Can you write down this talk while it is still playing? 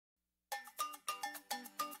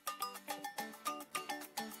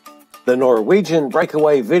The Norwegian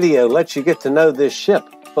Breakaway video lets you get to know this ship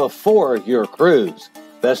before your cruise.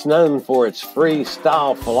 Best known for its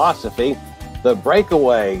freestyle philosophy, the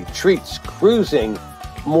Breakaway treats cruising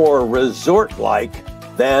more resort-like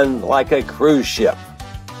than like a cruise ship.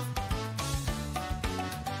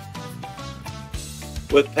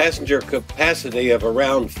 With passenger capacity of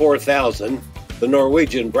around 4,000, the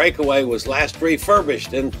Norwegian Breakaway was last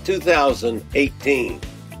refurbished in 2018.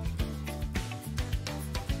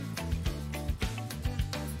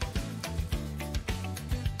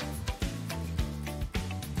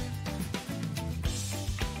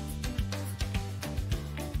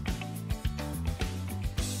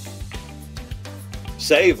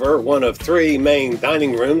 Savor, one of 3 main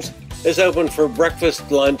dining rooms, is open for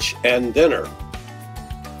breakfast, lunch, and dinner.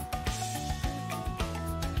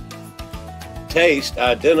 Taste,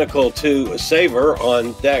 identical to Savor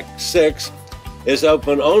on Deck 6, is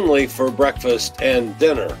open only for breakfast and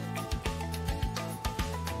dinner.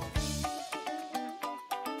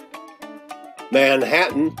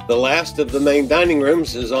 Manhattan, the last of the main dining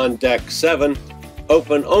rooms, is on Deck 7,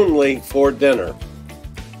 open only for dinner.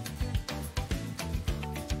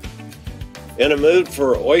 In a mood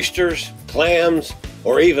for oysters, clams,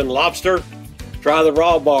 or even lobster? Try the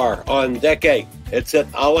Raw Bar on Deck 8. It's at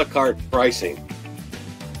a la carte pricing.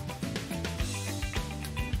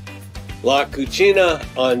 La Cucina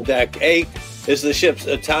on Deck 8 is the ship's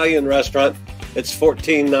Italian restaurant. It's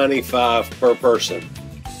 $14.95 per person.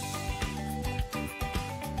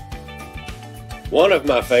 One of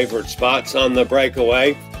my favorite spots on the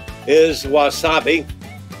Breakaway is Wasabi,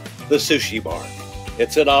 the sushi bar.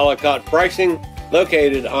 It's at a la carte pricing,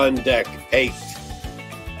 located on Deck 8.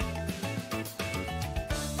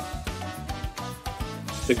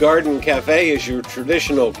 The Garden Cafe is your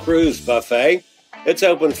traditional cruise buffet. It's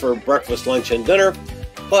open for breakfast, lunch, and dinner,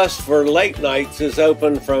 plus for late nights is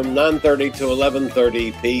open from 9:30 to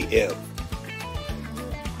 11:30 p.m.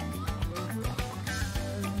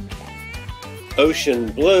 Ocean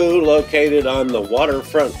Blue, located on the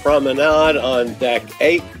waterfront promenade on Deck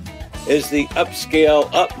 8, is the upscale,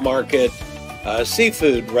 upmarket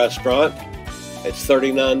seafood restaurant. It's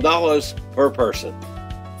 $39 per person.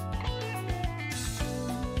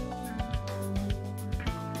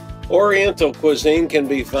 Oriental cuisine can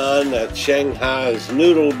be found at Shanghai's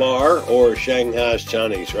Noodle Bar or Shanghai's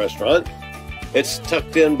Chinese restaurant. It's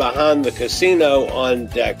tucked in behind the casino on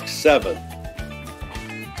Deck 7.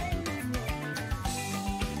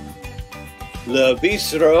 Le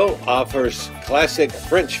Bistro offers classic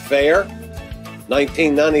French fare,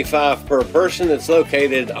 $19.95 per person. It's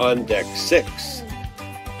located on Deck 6.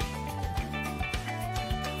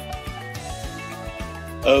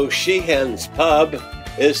 O'Sheehan's Pub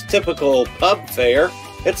is typical pub fare.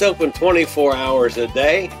 It's open 24 hours a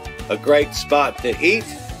day, a great spot to eat,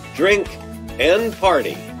 drink, and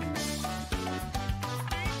party.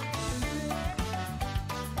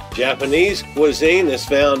 Japanese cuisine is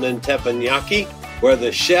found in teppanyaki, where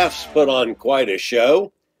the chefs put on quite a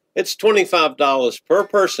show. It's $25 per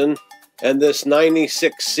person, and this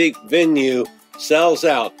 96-seat venue sells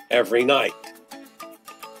out every night.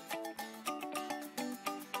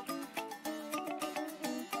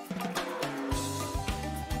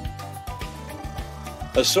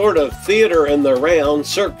 A sort of theater in the round,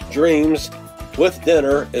 Cirque Dreams, with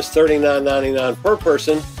dinner is $39.99 per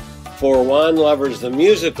person. For Wine Lovers the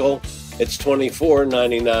Musical, it's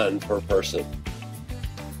 $24.99 per person.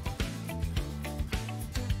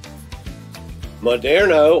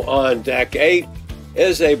 Moderno on Deck 8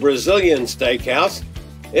 is a Brazilian steakhouse.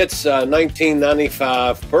 It's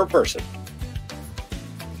 $19.95 per person.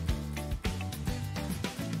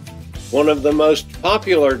 One of the most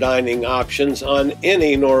popular dining options on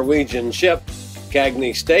any Norwegian ship, Cagney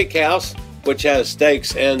Steakhouse, which has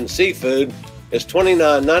steaks and seafood, is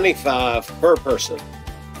 $29.95 per person.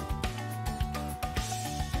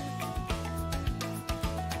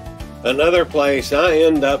 Another place I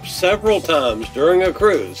end up several times during a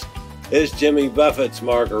cruise is Jimmy Buffett's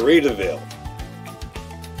Margaritaville.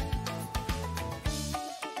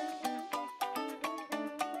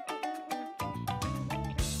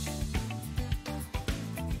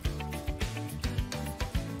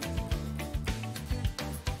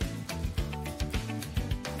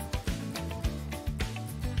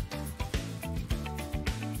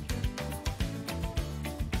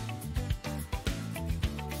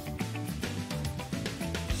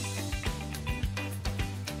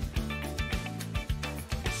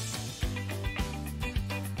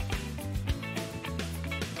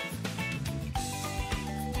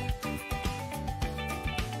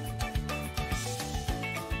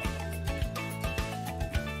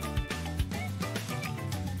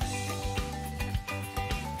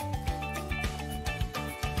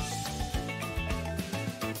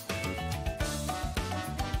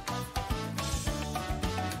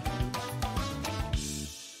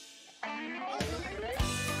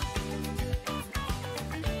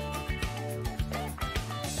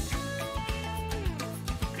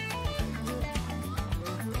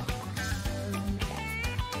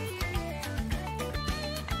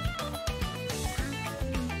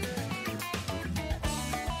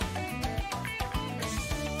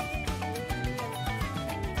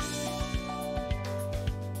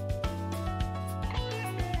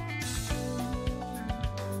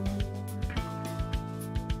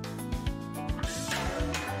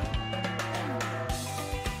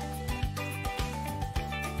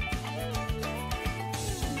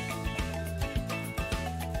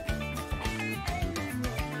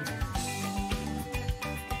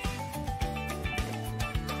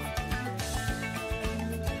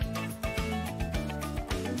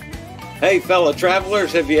 Hey, fellow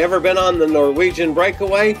travelers, have you ever been on the Norwegian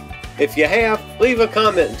Breakaway? If you have, leave a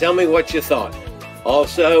comment and tell me what you thought.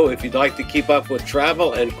 Also, if you'd like to keep up with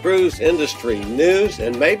travel and cruise industry news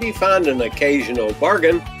and maybe find an occasional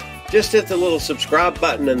bargain, just hit the little subscribe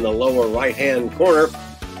button in the lower right-hand corner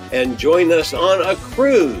and join us on a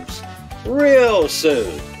cruise real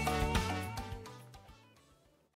soon.